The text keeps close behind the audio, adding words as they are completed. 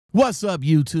What's up,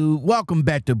 YouTube? Welcome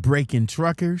back to Breaking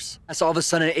Truckers. That's all of a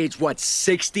sudden at age, what,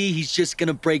 60, he's just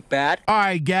gonna break bad? All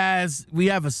right, guys, we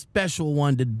have a special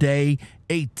one today.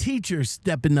 A teacher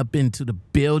stepping up into the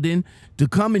building to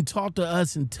come and talk to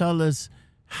us and tell us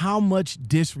how much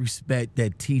disrespect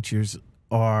that teachers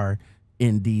are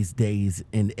in these days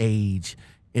and age,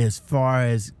 as far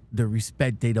as the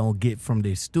respect they don't get from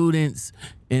their students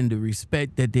and the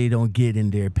respect that they don't get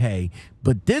in their pay.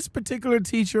 But this particular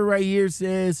teacher right here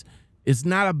says it's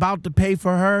not about the pay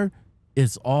for her.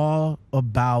 It's all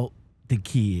about the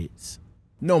kids.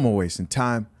 No more wasting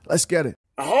time. Let's get it.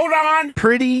 Hold on.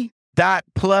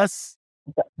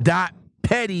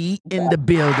 Pretty.plus.petty in the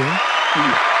building.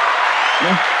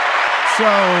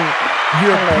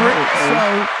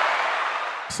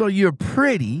 So you're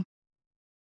pretty.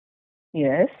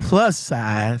 Yes. Plus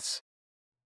size.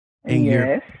 And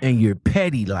yes. you're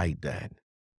petty like that.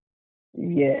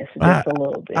 Yes, just a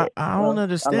little bit. I don't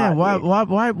understand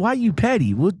why you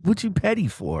petty? What you petty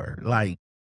for? Like,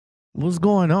 what's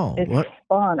going on? It's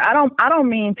fun. I don't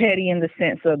mean petty in the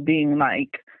sense of being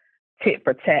like tit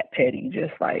for tat petty,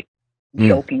 just like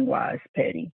joking wise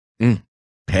petty.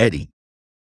 Petty.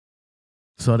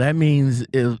 So that means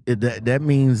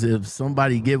if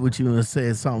somebody get with you and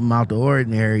says something out the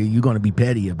ordinary, you're gonna be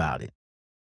petty about it.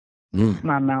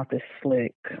 My mouth is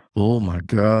slick. Oh my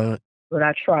God. But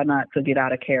I try not to get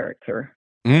out of character.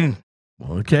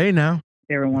 Okay now.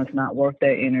 Everyone's not worth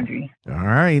that energy. All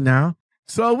right now.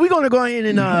 So we're gonna go ahead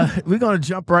and we're gonna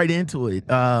jump right into it.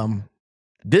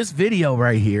 This video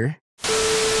right here.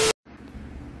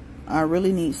 I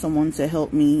really need someone to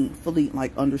help me fully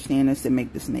understand this and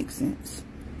make this make sense.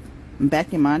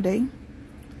 Back in my day,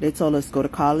 they told us go to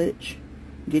college,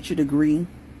 get your degree,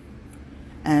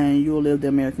 and you'll live the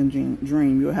American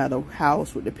dream. You'll have a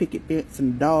house with the picket fence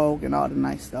and dog and all the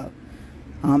nice stuff.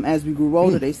 As we grew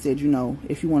older, they said, you know,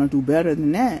 if you want to do better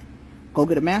than that, go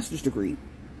get a master's degree.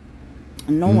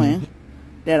 Knowing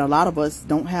that a lot of us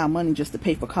don't have money just to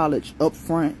pay for college up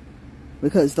front,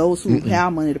 because those who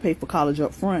have money to pay for college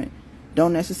up front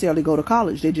don't necessarily go to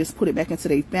college. They just put it back into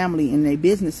their family and their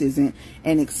businesses and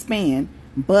expand.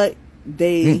 But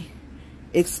they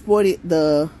exploited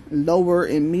the lower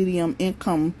and medium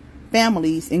income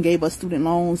families and gave us student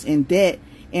loans and debt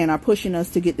and are pushing us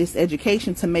to get this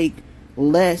education to make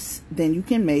less than you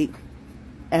can make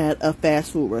at a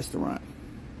fast food restaurant.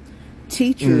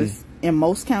 Teachers in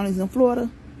most counties in Florida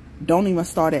don't even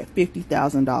start at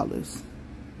 $50,000.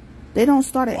 They don't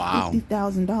start at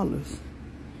 $50,000.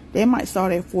 They might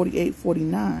start at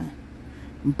 $48,000, $49,000.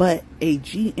 But a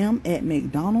GM at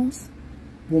McDonald's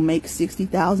will make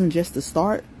 $60,000 just to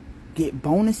start, get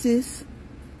bonuses,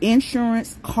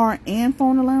 insurance, car and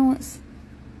phone allowance.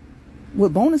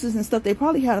 With bonuses and stuff, they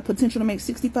probably had a potential to make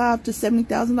 $65,000 to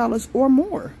 $70,000 or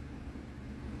more.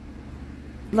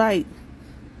 But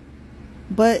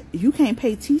you can't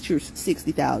pay teachers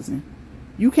 $60,000.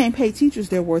 You can't pay teachers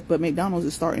their worth, but McDonald's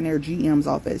is starting their GMs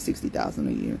off at $60,000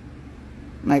 a year.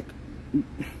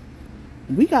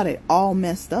 We got it all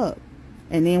messed up,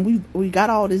 and then we got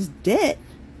all this debt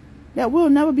that we'll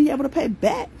never be able to pay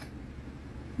back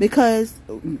because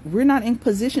we're not in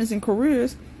positions and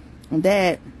careers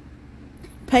that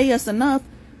pay us enough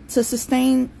to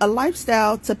sustain a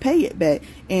lifestyle to pay it back.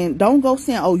 And don't go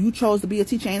saying, oh, you chose to be a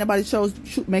teacher. Ain't nobody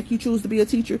make you choose to be a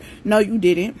teacher. No, you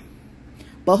didn't.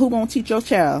 But who gonna teach your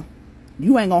child?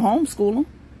 You ain't gonna homeschool them.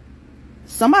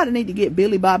 Somebody need to get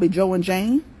Billy, Bobby, Joe, and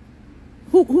Jane.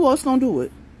 Who else gonna do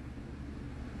it?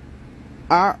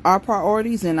 Our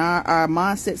priorities and our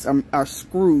mindsets are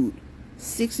screwed.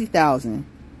 $60,000,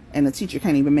 and the teacher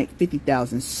can't even make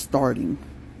 $50,000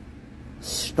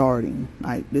 starting.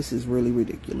 This is really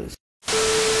ridiculous.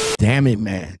 Damn it,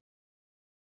 man.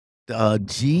 The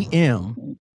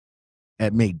GM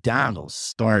at McDonald's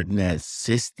starting at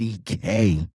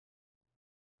 $60K.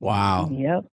 Wow.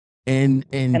 Yep. And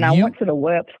I went to the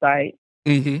website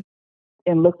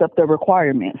and looked up the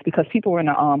requirements, because people were in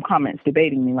the comments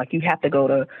debating me, like, you have to go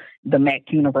to the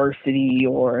Mac University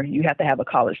or you have to have a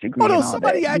college degree. Hold on,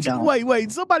 somebody actually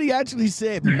wait. Somebody actually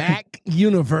said Mac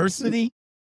University.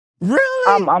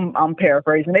 Really? I'm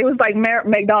paraphrasing. It was like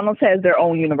McDonald's has their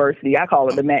own university. I call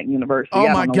it the Mac University. Oh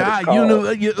my God!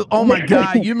 Oh my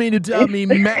God! You mean to tell me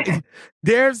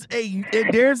there's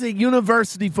a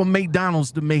university for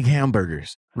McDonald's to make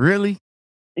hamburgers? Really?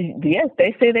 Yes,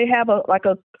 they say they have a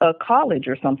college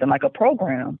or something, like a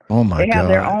program. Oh my God! They have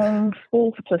their own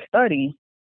schools to study,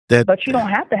 but you don't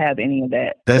have to have any of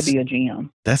that to be a GM.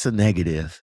 That's a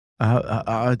negative.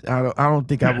 I don't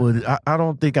think I would. I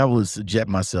don't think I would subject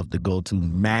myself to go to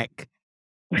Mac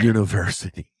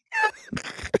University.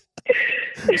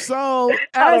 So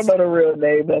I don't know the real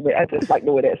name of it. I just like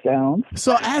the way that sounds.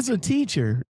 So as a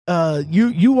teacher,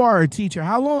 you are a teacher.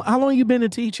 How long you been a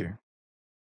teacher?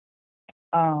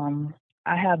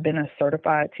 I have been a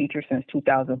certified teacher since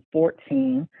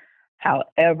 2014.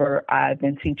 However, I've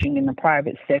been teaching in the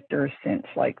private sector since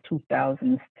like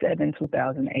 2007,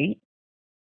 2008.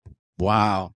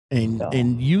 Wow.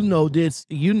 And you know this,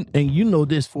 you know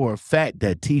this for a fact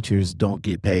that teachers don't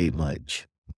get paid much.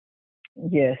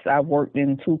 Yes, I've worked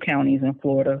in 2 counties in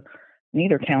Florida.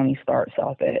 Neither county starts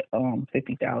off at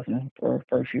 $50,000 for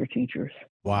first year teachers.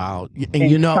 Wow. And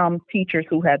you know, some teachers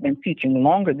who have been teaching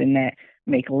longer than that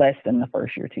make less than the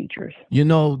first year teachers. You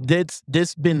know, this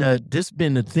been a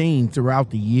theme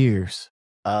throughout the years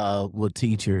with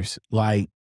teachers. Like,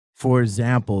 for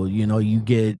example, you know, you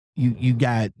got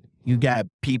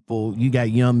people, you got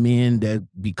young men that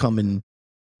becoming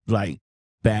like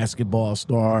basketball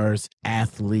stars,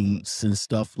 athletes and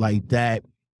stuff like that.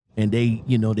 And they,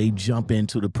 you know, they jump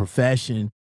into the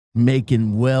profession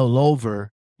making well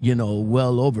over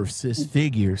 6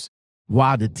 figures,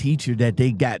 while the teacher that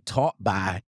they got taught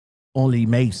by only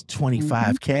makes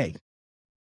 $25K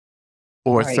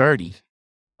or 30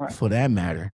 for that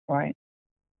matter. Right.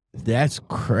 That's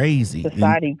crazy.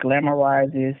 Society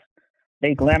glamorize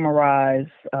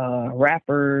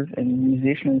rappers and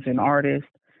musicians and artists,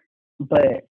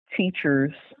 but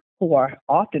teachers who are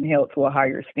often held to a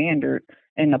higher standard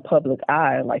in the public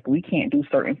eye, like we can't do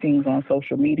certain things on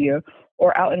social media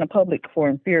or out in the public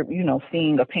for fear, you know,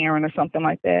 seeing a parent or something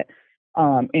like that,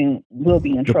 and we'll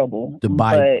be in trouble. The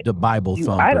Bible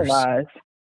thumpers.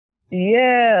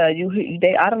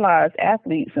 They idolize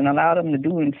athletes and allow them to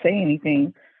do and say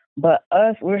anything, but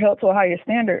us, we're held to a higher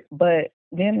standard, but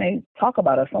then they talk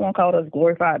about us. Someone called us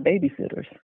glorified babysitters.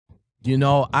 You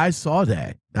know, I saw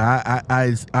that.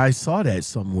 I saw that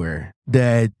somewhere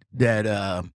that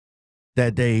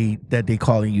they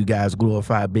calling you guys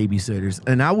glorified babysitters.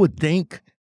 And I would think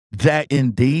that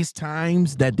in these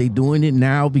times that they doing it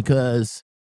now, because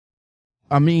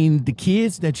I mean, the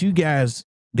kids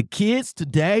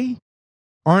today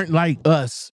aren't like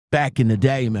us back in the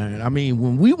day, man. I mean,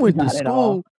 when we went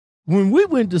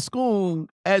to school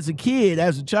as a kid,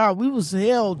 as a child, we was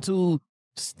held to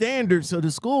standards of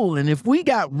the school. And if we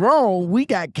got wrong, we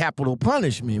got capital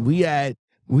punishment. We had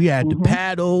the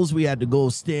paddles, we had to go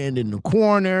stand in the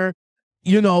corner.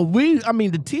 You know,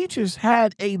 the teachers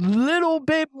had a little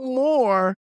bit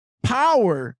more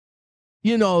power,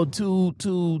 you know,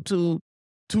 to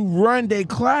run their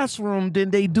classroom than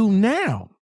they do now.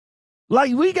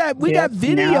 Like we got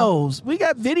videos. We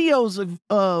got videos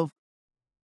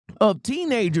of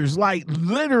teenagers like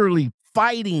literally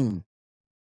fighting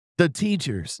the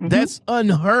teachers. That's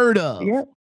unheard of. Yep.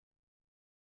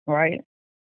 Right.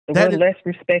 We're less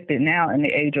respected now in the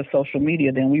age of social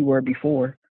media than we were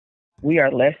before. We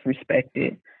are less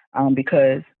respected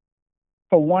because,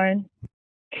 for one,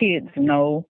 kids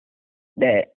know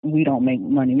that we don't make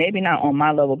money. Maybe not on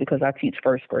my level because I teach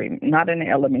first grade, not in the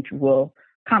elementary. Well,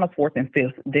 kind of fourth and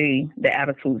fifth, the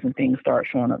attitudes and things start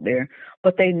showing up there.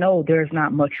 But they know there's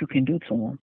not much you can do to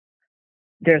them.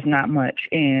 There's not much.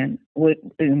 And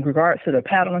in regards to the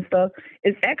paddle and stuff,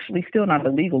 it's actually still not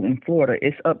illegal in Florida.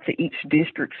 It's up to each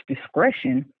district's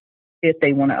discretion if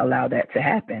they want to allow that to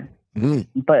happen.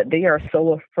 But they are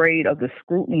so afraid of the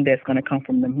scrutiny that's going to come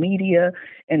from the media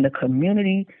and the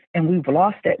community, and we've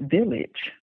lost that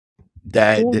village.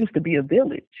 School used to be a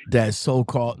village. That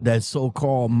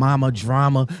so-called mama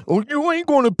drama. Oh, you ain't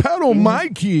going to paddle my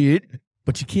kid,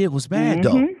 but your kid was bad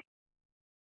though.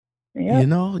 Yep. You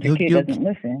know, the kid doesn't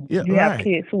listen. Yeah, you have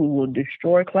kids who will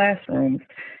destroy classrooms,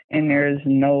 and there's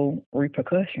no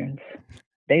repercussions.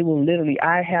 They will literally.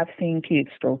 I have seen kids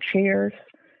throw chairs,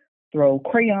 throw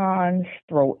crayons,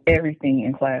 throw everything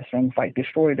in classrooms, like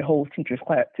destroy the whole teacher's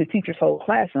whole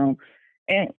classroom,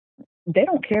 and they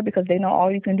don't care because they know all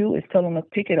you can do is tell them to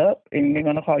pick it up, and they're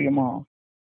gonna call your mom.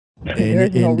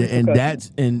 And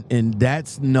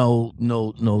that's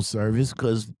no service,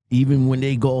 because even when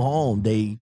they go home,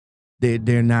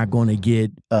 they're not going to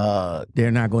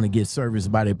get service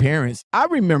by their parents. I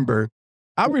remember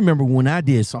when I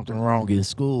did something wrong in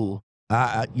school.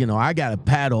 I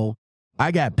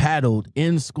got paddled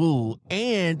in school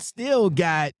and still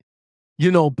got,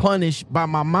 punished by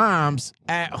my moms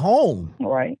at home.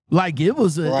 Right. Like it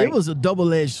was a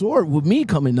double-edged sword with me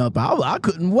coming up. I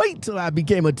couldn't wait till I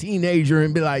became a teenager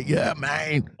and be like, yeah,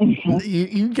 man,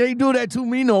 you can't do that to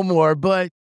me no more. But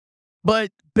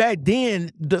back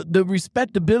then, the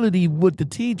respectability with the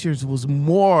teachers was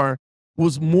more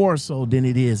so than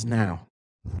it is now.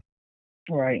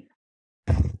 Right.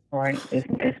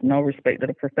 It's no respect to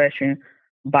the profession.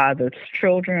 by the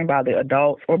children, by the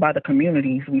adults, or by the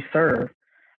communities we serve.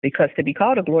 Because to be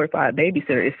called a glorified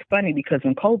babysitter, it's funny because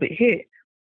when COVID hit,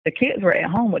 the kids were at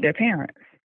home with their parents,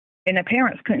 and the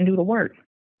parents couldn't do the work.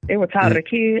 They were tired of the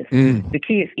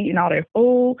kids eating all their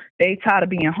food. They tired of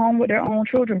being home with their own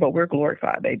children, but we're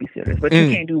glorified babysitters. But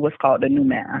you can't do what's called the new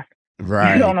math.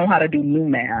 Right. You don't know how to do new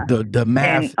math. The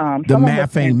math, and, the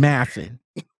math ain't mathing.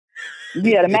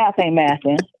 Yeah, the math ain't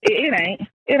mathing. It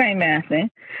ain't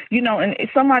mathing. You know, and if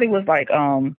somebody was like,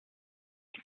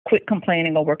 quit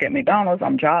complaining or work at McDonald's,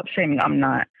 I'm job shaming. I'm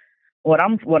not. What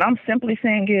I'm simply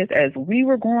saying is, as we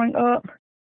were growing up,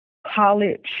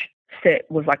 college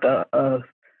was like a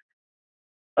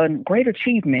great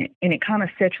achievement, and it kind of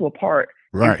set you apart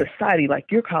in society.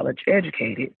 Like, you're college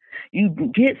educated, you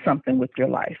get something with your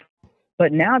life.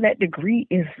 But now that degree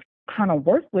is kind of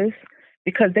worthless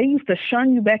because they used to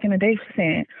shun you back in the day for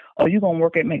saying, "Oh, you're gonna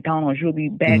work at McDonald's, you'll be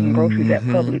bagging groceries at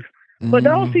Publix." But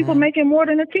those people making more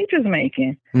than the teachers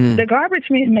making. The garbage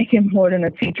men making more than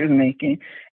the teachers making.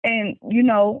 And, you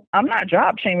know, I'm not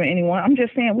job shaming anyone. I'm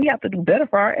just saying we have to do better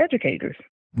for our educators.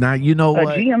 Now, you know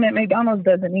what? A GM at McDonald's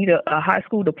doesn't need a high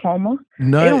school diploma.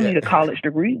 No, they don't need a college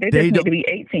degree. They just need to be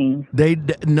 18.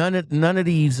 None of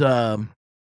these, I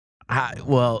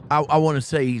want to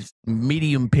say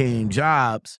medium paying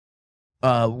jobs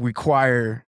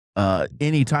require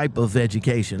any type of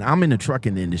education. I'm in the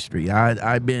trucking industry.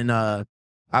 I've been a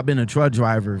truck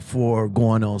driver for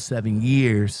going on 7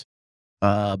 years.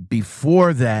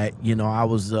 Before that, you know, I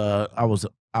was an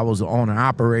owner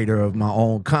operator of my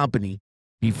own company.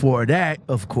 Before that,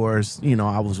 of course, you know,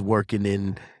 I was working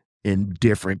in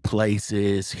different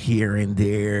places here and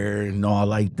there and all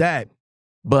like that.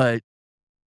 But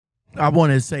I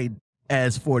want to say,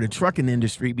 as for the trucking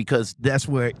industry, because that's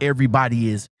where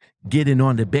everybody is getting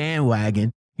on the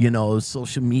bandwagon, you know,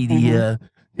 social media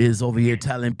is over here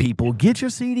telling people, get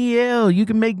your CDL, you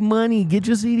can make money, get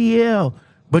your CDL.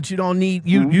 But you don't need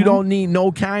you don't need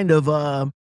no kind of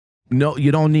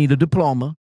you don't need a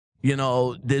diploma. You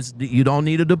know, you don't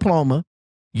need a diploma.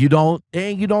 You don't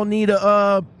need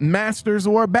a master's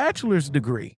or a bachelor's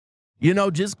degree. You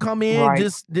know, just come in,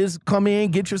 just come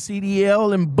in, get your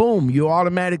CDL, and boom, you're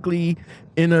automatically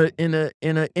in a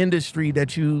industry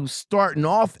that you starting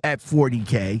off at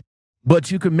 $40K,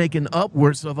 but you can make an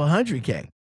upwards of $100K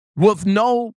with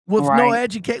no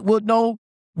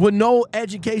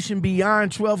education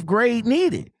beyond 12th grade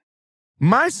needed.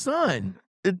 My son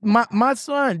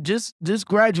just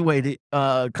graduated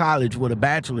college with a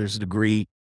bachelor's degree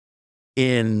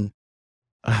in,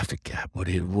 I forgot what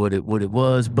it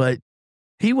was, but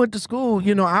he went to school.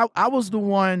 You know, I was the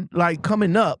one, like,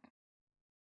 coming up.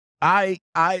 I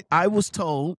was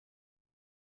told,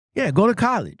 yeah, go to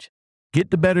college, get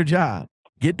the better job,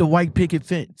 get the white picket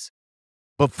fence,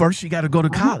 but first you got to go to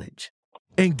college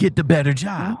and get the better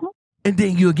job, and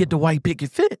then you'll get the white picket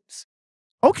fence.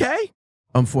 Okay.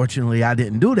 Unfortunately, I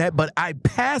didn't do that, but I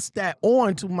passed that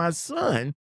on to my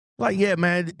son. Like, yeah,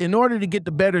 man, in order to get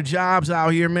the better jobs out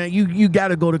here, man, you got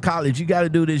to go to college. You got to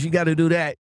do this. You got to do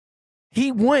that.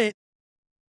 He went,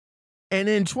 and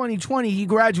in 2020, he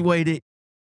graduated,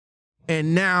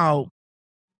 and now,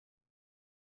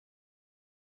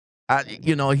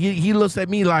 he looks at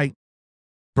me like,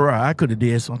 bro, I could have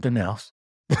did something else.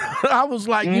 I was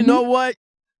like, you know what?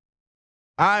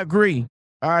 I agree,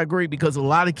 because a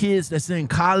lot of kids that's in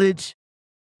college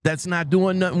that's not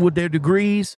doing nothing with their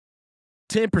degrees,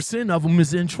 10% of them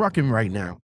is in trucking right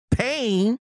now,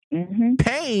 paying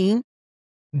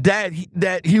that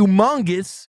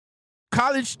humongous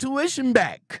college tuition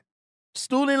back,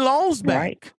 student loans back.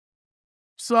 Right.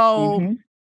 So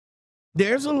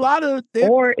there's a lot of...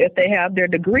 Or if they have their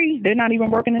degree, they're not even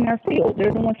working in their field.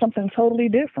 They're doing something totally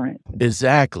different.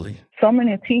 Exactly. So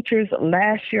many teachers,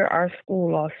 last year, our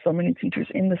school lost so many teachers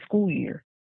in the school year.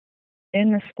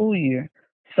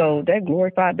 So that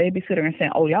glorified babysitter and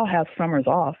saying, oh, y'all have summers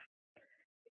off.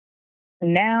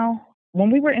 Now, when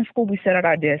we were in school, we sat at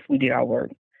our desk, we did our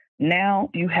work. Now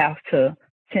you have to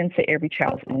tend to every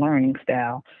child's learning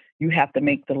style. You have to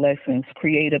make the lessons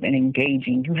creative and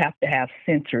engaging. You have to have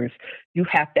sensors. You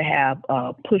have to have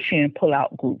push in, pull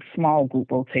out groups, small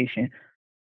group rotation.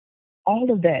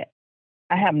 All of that.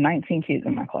 I have 19 kids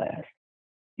in my class.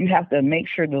 You have to make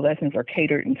sure the lessons are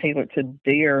catered and tailored to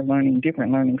their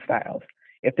different learning styles.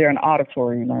 If they're an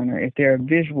auditory learner, if they're a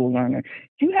visual learner,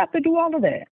 you have to do all of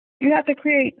that. You have to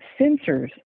create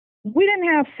sensors. We didn't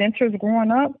have sensors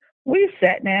growing up. We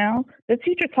sat down. The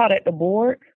teacher taught at the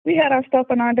board. We had our stuff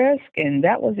on our desk, and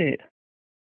that was it.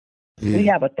 We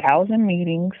have 1,000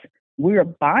 meetings. We are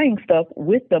buying stuff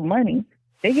with the money.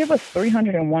 They give us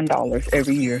 $301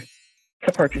 every year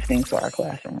to purchase things for our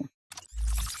classroom.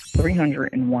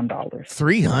 $301.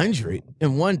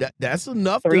 $301. That's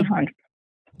enough. $300.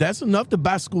 That's enough to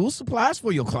buy school supplies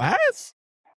for your class?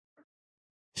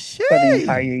 For the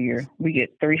entire year. We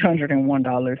get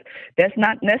 $301. That's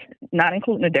not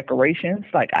including the decorations.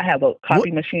 Like, I have a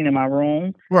copy machine in my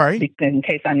room, right? In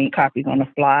case I need copies on the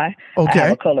fly. Okay. I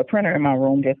have a color printer in my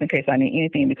room just in case I need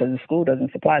anything because the school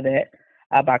doesn't supply that.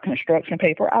 I buy construction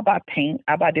paper. I buy paint.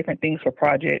 I buy different things for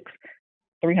projects.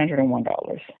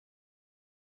 $301.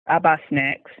 I buy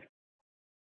snacks.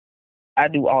 I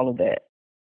do all of that.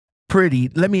 Pretty.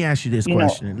 Let me ask you this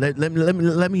question.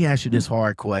 Let me ask you this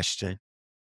hard question.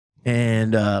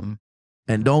 And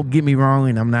don't get me wrong,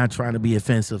 and I'm not trying to be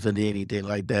offensive or anything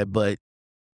like that, but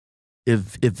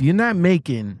if you're not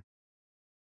making,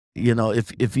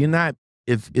 if you're not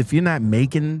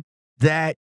making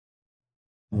that,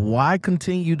 why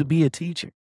continue to be a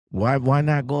teacher? Why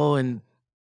not go and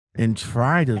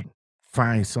try to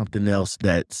find something else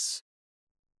that's,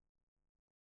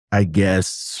 I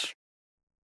guess,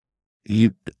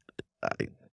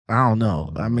 I don't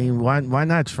know. I mean, why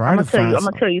not try to find? I'm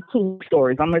gonna tell you two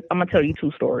stories. I'm gonna tell you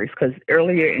two stories because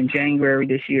earlier in January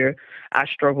this year, I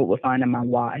struggled with finding my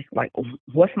why. Like,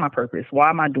 what's my purpose? Why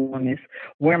am I doing this?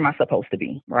 Where am I supposed to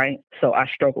be? Right. So I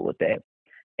struggled with that.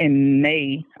 In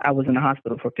May, I was in the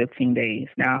hospital for 15 days.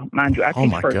 Now, mind you, I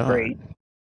teach first grade.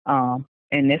 And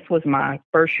this was my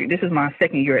first year. This is my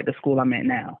second year at the school I'm at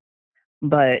now.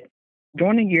 But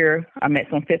during the year, I met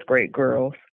some fifth grade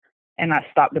girls. And I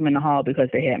stopped them in the hall because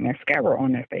they had mascara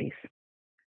on their face.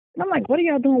 And I'm like, what are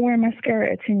y'all doing wearing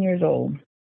mascara at 10 years old?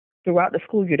 Throughout the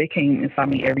school year, they came and saw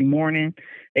me every morning.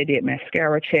 They did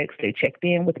mascara checks. They checked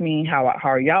in with me. How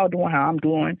are y'all doing? How I'm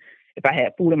doing? If I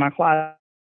had food in my closet.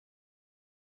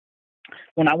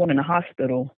 When I went in the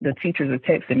hospital, the teachers are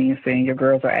texting me and saying, your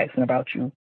girls are asking about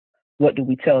you. What do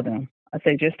we tell them? I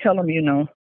say, just tell them,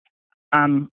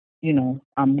 I'm in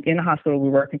the hospital. We're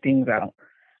working things out.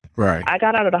 Right. I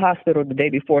got out of the hospital the day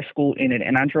before school ended,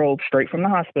 and I drove straight from the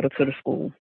hospital to the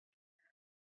school.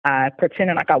 I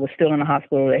pretended like I was still in the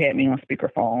hospital. They had me on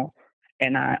speakerphone,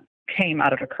 and I came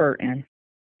out of the curtain,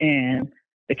 and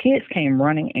the kids came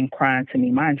running and crying to me.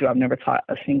 Mind you, I've never taught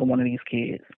a single one of these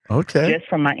kids. Okay. Just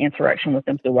from my interaction with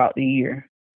them throughout the year.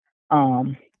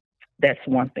 That's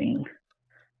one thing.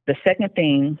 The second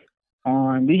thing,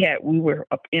 we were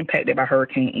impacted by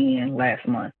Hurricane Ian last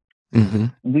month. Mm-hmm.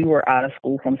 We were out of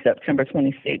school from September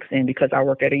 26th, and because I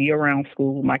work at a year-round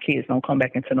school, my kids don't come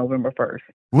back until November 1st.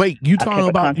 Wait, you talking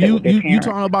about you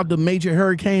talking about the major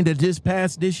hurricane that just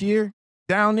passed this year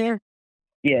down there?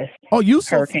 Yes. Oh,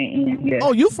 Hurricane Ian. Yes.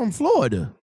 Oh, you from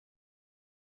Florida?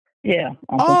 Yeah,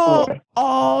 I'm from Florida.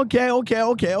 Oh, okay.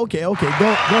 Go ahead, continue.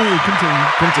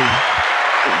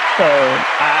 So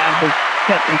I was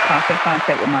kept in constant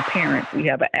contact with my parents. We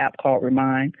have an app called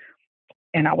Remind.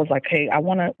 And I was like, hey, I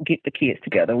want to get the kids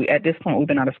together. At this point, we've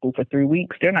been out of school for 3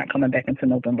 weeks. They're not coming back until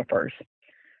November 1st.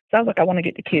 So I was like, I want to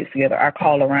get the kids together. I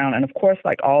call around. And, of course,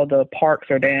 like all the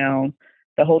parks are down.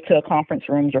 The hotel conference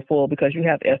rooms are full because you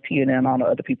have FP and all the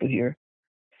other people here.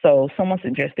 So someone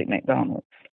suggested McDonald's.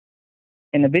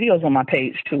 And the video's on my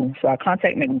page, too. So I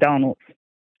contact McDonald's,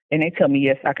 and they tell me,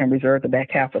 yes, I can reserve the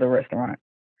back half of the restaurant.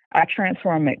 I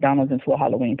transformed McDonald's into a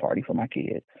Halloween party for my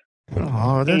kids.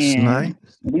 Oh, that's nice.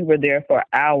 We were there for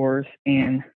hours,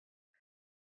 and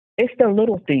it's the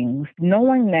little things.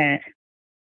 Knowing that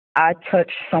I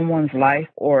touched someone's life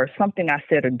or something I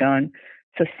said or done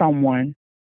to someone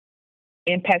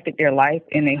impacted their life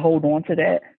and they hold on to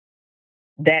that,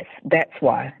 that's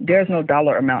why. There's no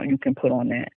dollar amount you can put on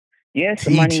that. Yes,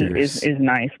 the money is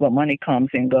nice, but money comes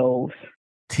and goes.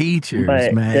 Teachers,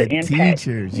 but man.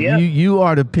 Teachers. Yep. You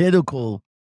are the pinnacle.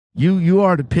 You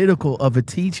are the pinnacle of a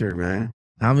teacher, man.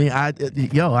 I mean, I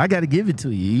got to give it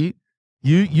to you.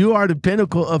 You are the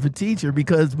pinnacle of a teacher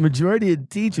because majority of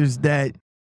teachers that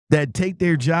take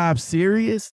their job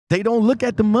serious, they don't look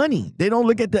at the money. They don't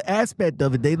look at the aspect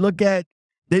of it. They look at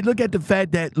the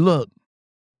fact that, look,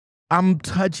 I'm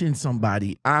touching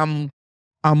somebody. I'm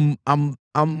of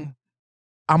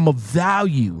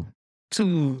value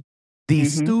to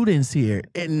these students here,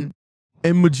 and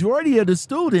majority of the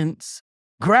students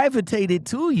gravitated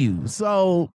to you.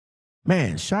 So,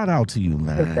 man, shout out to you,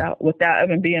 man. Without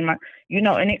even being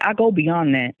and I go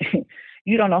beyond that.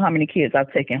 You don't know how many kids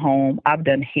I've taken home. I've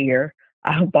done hair.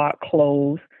 I've bought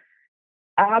clothes.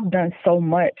 I've done so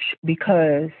much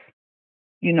because,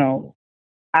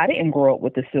 I didn't grow up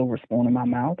with a silver spoon in my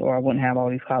mouth, or I wouldn't have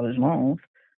all these college loans.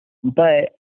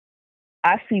 But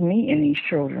I see me in these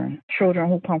children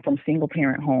who come from single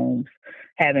parent homes,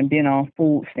 having been on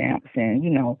food stamps,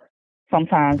 and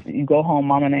sometimes you go home,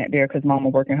 mama not there because mama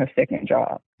working her second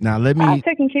job. Now let me. I've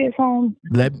taken kids home,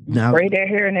 Now braid their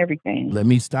hair and everything. let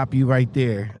me stop you right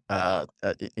there.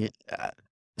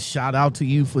 Shout out to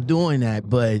you for doing that,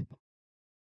 but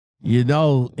you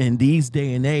know, in these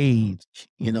day and age,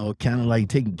 you know, kind of like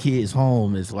taking kids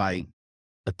home is like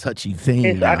a touchy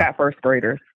thing. I got first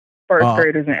graders. First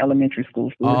graders in elementary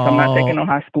school students. I'm not taking no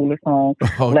high schoolers home.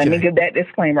 Okay. Let me give that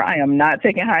disclaimer. I am not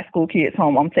taking high school kids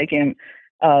home. I'm taking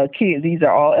kids. These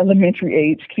are all elementary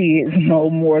age kids, no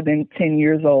more than 10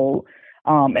 years old.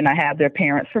 And I have their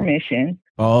parents' permission.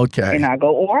 Okay. And I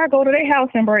go to their house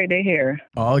and braid their hair.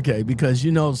 Okay, because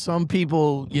you know, some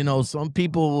people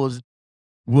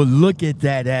will look at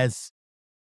that as,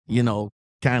 you know,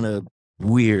 kind of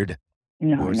weird.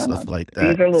 No. Like that.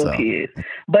 These are little kids.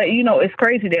 But, you know, it's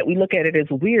crazy that we look at it as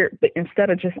weird, but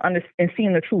instead of just and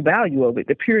seeing the true value of it,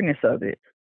 the pureness of it,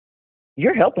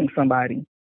 you're helping somebody.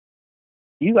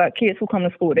 You got kids who come to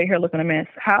school with their hair looking a mess.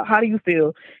 How do you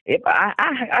feel if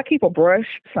I keep a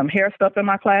brush, some hair stuff in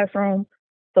my classroom,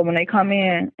 so when they come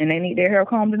in and they need their hair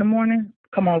combed in the morning,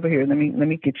 come over here. Let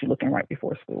me get you looking right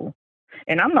before school.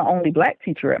 And I'm the only black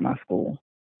teacher at my school.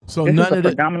 So this is a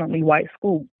predominantly white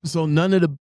school. So none of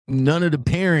the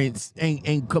parents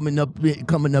ain't coming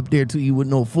up there to you with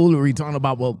no foolery talking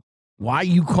about, well, why are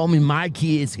you combing my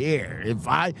kid's hair?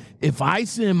 If I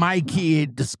send my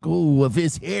kid to school with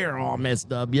his hair all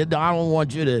messed up, I don't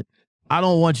want you to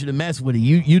mess with it.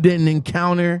 You didn't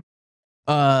encounter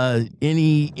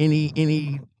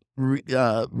any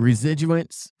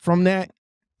residuants from that?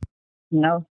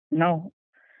 No.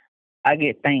 I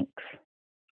get thanks.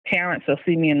 Parents will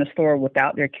see me in the store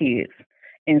without their kids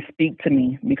and speak to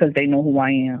me because they know who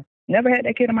I am. Never had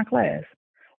that kid in my class.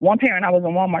 One parent, I was in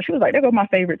Walmart, she was like, there goes my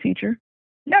favorite teacher.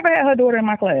 Never had her daughter in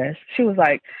my class. She was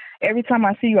like, every time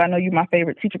I see you, I know you're my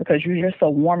favorite teacher because you're just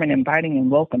so warm and inviting and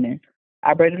welcoming.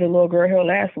 I braided a little girl hair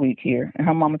last week here, and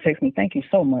her mama texts me, thank you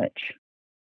so much.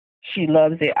 She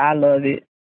loves it. I love it.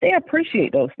 They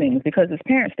appreciate those things because as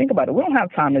parents, think about it. We don't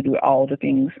have time to do all the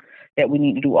things that we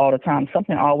need to do all the time.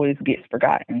 Something always gets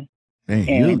forgotten. Man,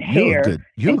 and hair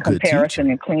in comparison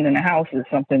and cleaning the house is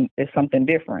something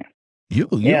different. You're a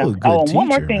good teacher. One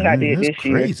more thing I did this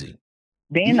crazy. Year.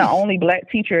 Being the only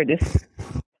black teacher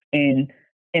in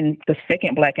the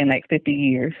second black in like 50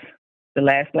 years. The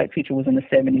last black teacher was in the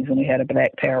 70s when we had a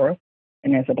black para,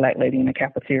 and there's a black lady in the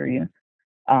cafeteria.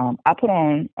 I put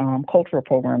on cultural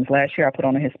programs. Last year, I put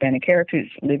on a Hispanic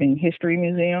Heritage Living History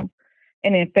Museum.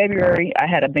 And in February, I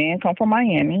had a band come from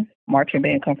Miami, marching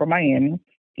band come from Miami.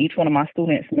 Each one of my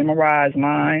students memorized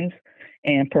lines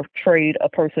and portrayed a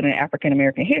person in African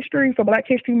American history for Black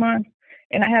History Month.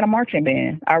 And I had a marching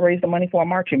band. I raised the money for a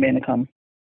marching band to come.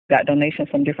 Got donations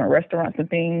from different restaurants and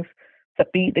things to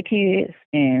feed the kids.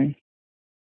 And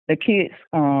the kids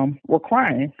were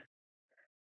crying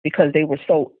because they were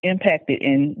so impacted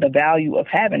in the value of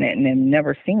having it and they've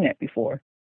never seen it before.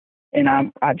 And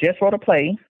I just wrote a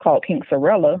play called King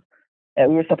Sorella that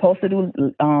we were supposed to do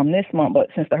this month, but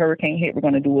since the hurricane hit, we're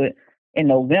going to do it in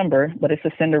November. But it's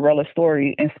a Cinderella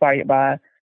story inspired by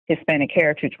Hispanic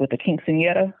heritage with the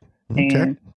quinceañera. Okay.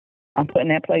 And I'm putting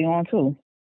that play on too.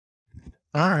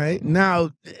 All right.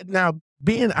 Now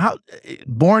being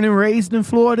born and raised in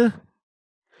Florida?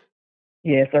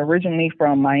 Yes, originally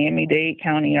from Miami-Dade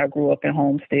County. I grew up in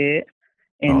Homestead.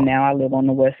 And now I live on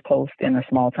the West Coast in a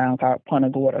small town called Punta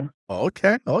Gorda.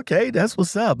 Okay, that's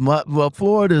what's up. Well,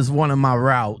 Florida is one of my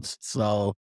routes.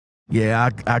 So, yeah,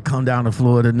 I come down to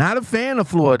Florida. Not a fan of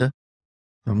Florida.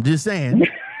 I'm just saying.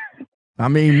 I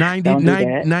mean,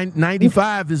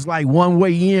 95 is like one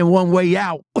way in, one way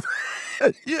out.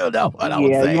 You know what I'm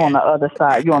saying? Yeah, you're on the other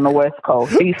side. You're on the West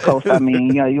Coast. East Coast, I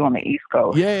mean. Yeah, you're on the East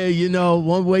Coast. Yeah,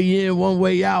 one way in, one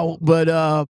way out. But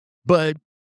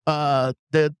the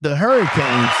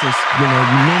hurricane, since you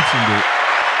mentioned it,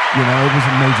 it was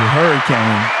a major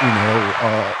hurricane,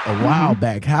 a while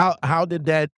back. How did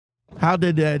that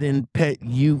impact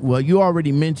you? Well, you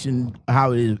already mentioned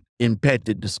how it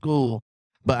impacted the school,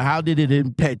 but how did it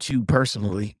impact you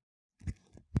personally?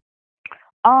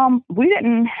 We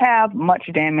didn't have much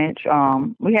damage.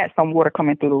 We had some water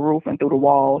coming through the roof and through the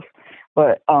walls,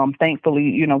 but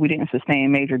thankfully, we didn't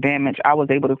sustain major damage. I was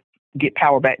able to get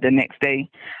power back the next day.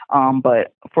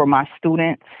 But for my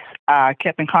students, I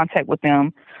kept in contact with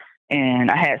them,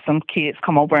 and I had some kids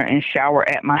come over and shower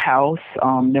at my house.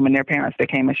 Them and their parents, they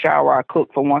came and shower. I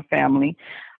cooked for one family.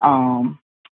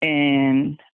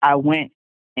 And I went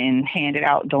and handed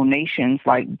out donations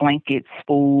like blankets,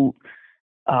 food,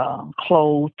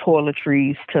 clothes,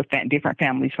 toiletries to different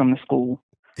families from the school.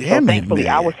 So thankfully,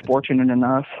 I was fortunate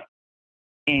enough.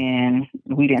 And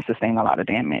we didn't sustain a lot of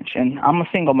damage. And I'm a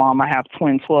single mom. I have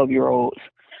twin 12-year-olds.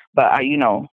 But,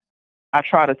 I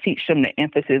try to teach them the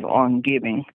emphasis on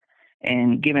giving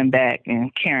and giving back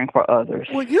and caring for others.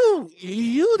 Well,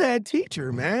 you that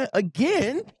teacher, man.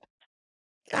 Again,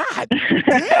 God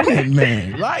damn it,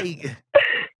 man. Like,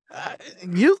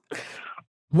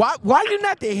 why you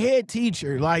not the head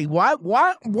teacher? Like,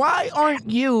 why aren't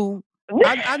you?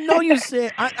 I know you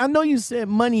said I know you said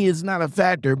money is not a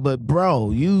factor, but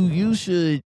bro, you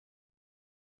should.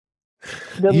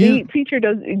 The lead teacher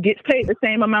gets paid the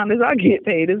same amount as I get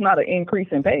paid. It's not an increase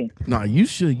in pay. No, you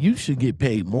should get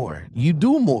paid more. You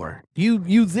do more.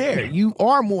 You there. You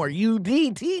are more. You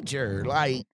the teacher.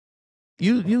 Like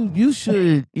you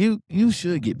should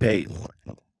get paid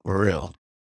more. For real.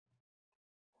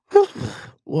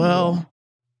 Well,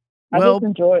 I just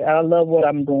enjoy it. I love what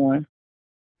I'm doing.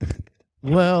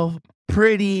 Well,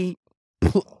 pretty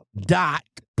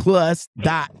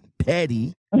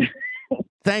petty.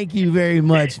 Thank you very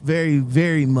much, very,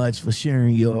 very much for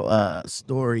sharing your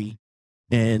story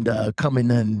and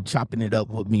coming and chopping it up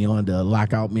with me on the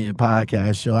Lockoutmen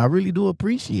podcast show. I really do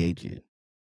appreciate you.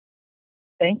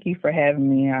 Thank you for having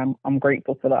me. I'm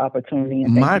grateful for the opportunity,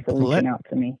 and thank you for reaching out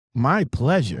to me. My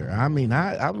pleasure. I mean,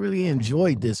 I really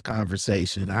enjoyed this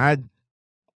conversation.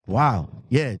 Wow.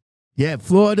 Yeah,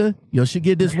 Florida, y'all should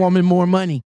get this woman more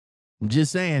money. I'm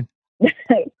just saying.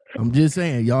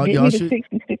 Y'all should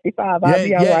 60, 65. I'll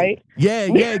be all right.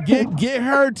 Yeah. Get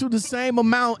her to the same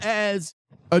amount as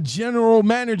a general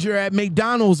manager at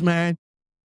McDonald's, man.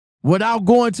 Without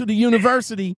going to the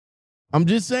university. I'm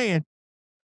just saying.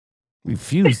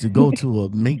 Refuse to go to a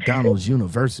McDonald's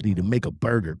university to make a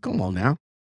burger. Come on now.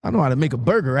 I know how to make a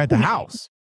burger at the house.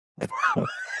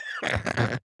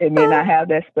 It may not have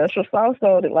that special sauce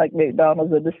on it like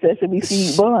McDonald's or the sesame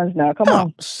seed buns. Now, come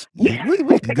on. We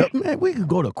could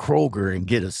go to Kroger and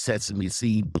get a sesame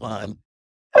seed bun.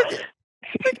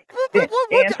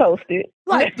 And toast it.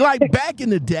 Like back in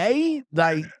the day,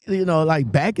 that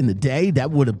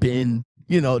would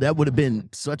have been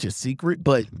such a secret.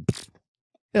 But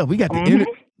yeah, we got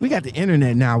the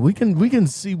internet now. We can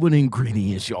see what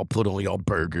ingredients y'all put on y'all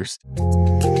burgers.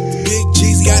 Big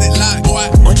G's got it locked.